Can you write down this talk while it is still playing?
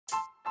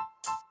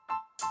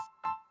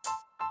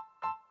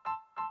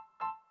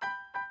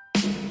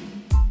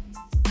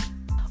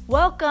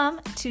Welcome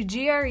to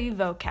GRE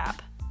Vocab.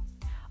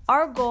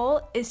 Our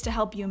goal is to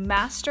help you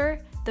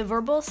master the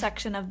verbal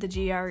section of the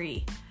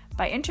GRE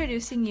by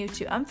introducing you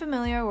to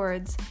unfamiliar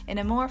words in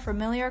a more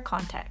familiar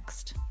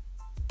context.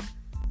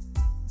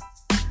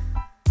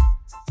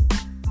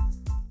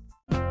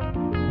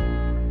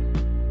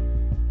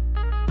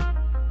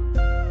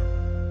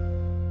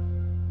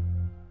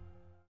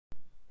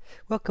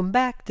 Welcome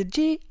back to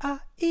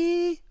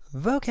GRE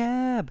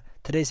Vocab.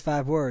 Today's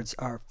 5 words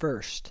are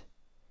first,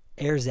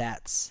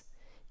 ersatz.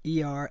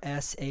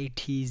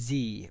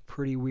 E-R-S-A-T-Z.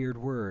 Pretty weird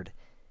word.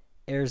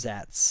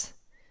 Ersatz.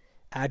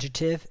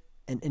 Adjective,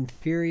 an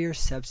inferior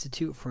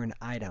substitute for an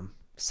item,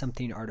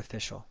 something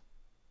artificial.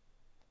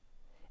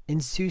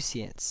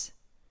 Insouciance.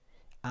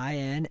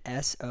 I-N-S-O-U-C-I-A-N-C-E.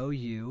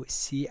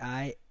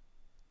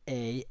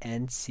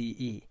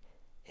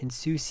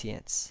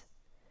 Insouciance.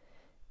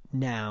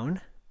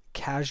 Noun,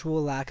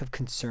 casual lack of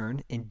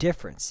concern,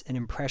 indifference, an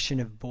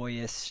impression of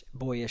boyish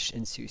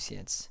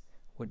insouciance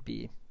would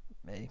be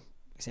an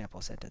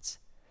example sentence.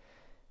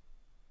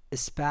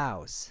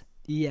 Espouse.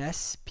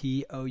 E-S-P-O-U-S-E.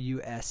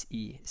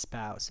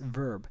 Espouse.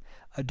 Verb.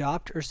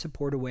 Adopt or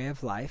support a way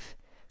of life.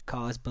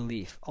 Cause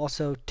belief.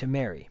 Also to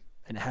marry.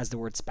 And it has the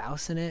word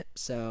spouse in it,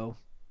 so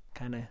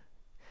kind of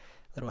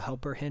little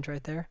helper hint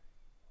right there.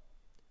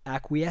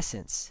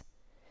 Acquiescence.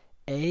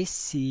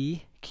 A-C-Q-U-I-E-S-E-N-C-E.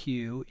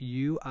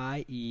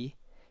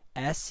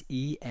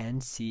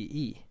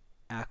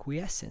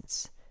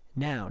 Acquiescence.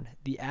 Noun.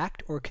 The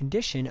act or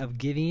condition of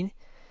giving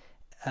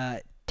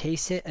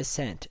tacit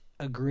assent,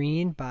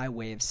 agreeing by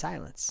way of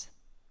silence.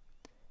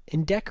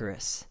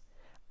 Indecorous.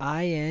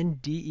 I-N-D-E-C-O-R-O-U-S.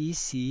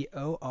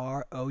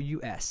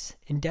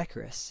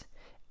 Indecorous.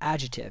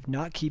 Adjective,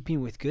 not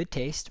keeping with good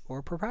taste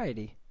or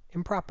propriety.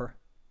 Improper.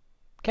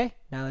 Okay,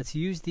 now let's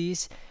use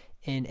these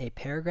in a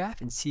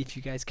paragraph and see if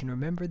you guys can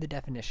remember the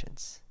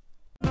definitions.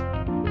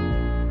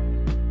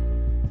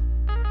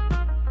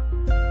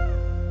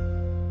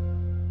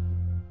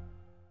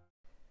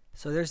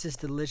 So there's this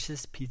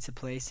delicious pizza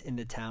place in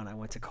the town I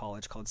went to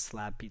college called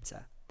Slab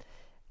Pizza.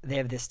 They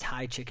have this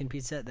Thai chicken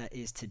pizza that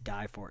is to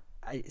die for.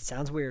 It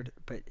sounds weird,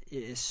 but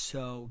it is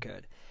so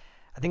good.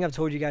 I think I've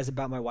told you guys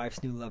about my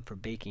wife's new love for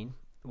baking.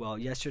 Well,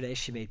 yesterday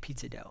she made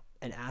pizza dough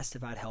and asked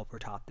if I'd help her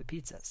top the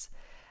pizzas.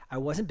 I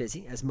wasn't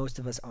busy, as most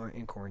of us aren't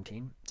in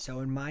quarantine, so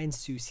in my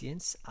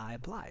insouciance, I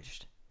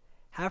obliged.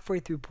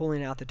 Halfway through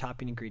pulling out the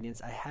topping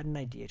ingredients, I had an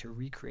idea to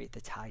recreate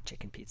the Thai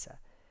chicken pizza.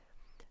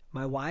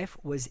 My wife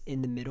was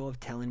in the middle of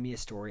telling me a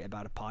story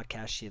about a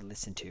podcast she had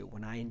listened to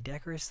when I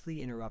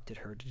indecorously interrupted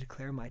her to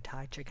declare my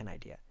Thai chicken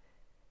idea.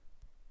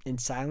 In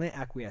silent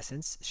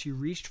acquiescence, she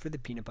reached for the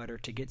peanut butter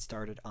to get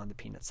started on the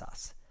peanut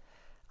sauce.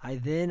 I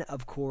then,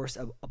 of course,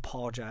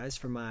 apologized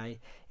for my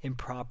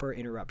improper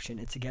interruption,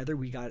 and together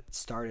we got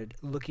started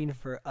looking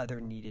for other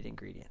needed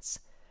ingredients.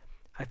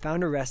 I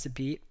found a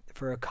recipe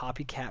for a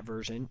copycat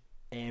version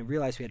and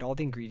realized we had all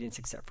the ingredients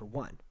except for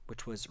one,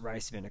 which was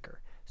rice vinegar.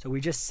 So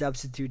we just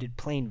substituted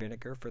plain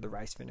vinegar for the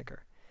rice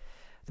vinegar.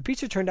 The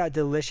pizza turned out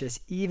delicious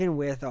even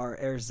with our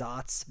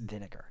ersatz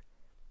vinegar.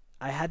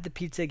 I had the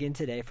pizza again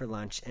today for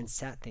lunch and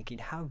sat thinking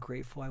how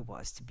grateful I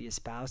was to be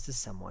espoused to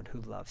someone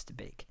who loves to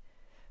bake.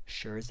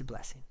 Sure is a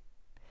blessing.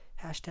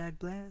 Hashtag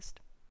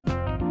blessed.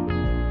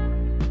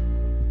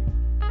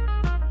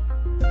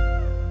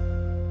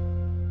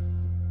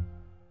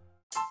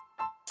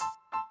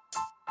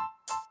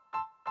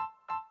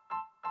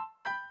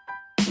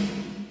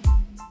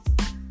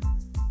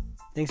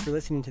 Thanks for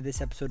listening to this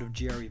episode of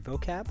GRE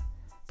Vocab.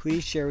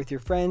 Please share with your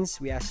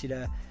friends. We ask you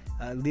to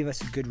leave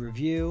us a good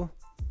review.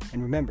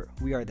 And remember,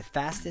 we are the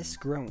fastest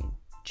growing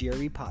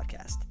GRE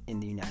podcast in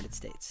the United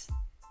States.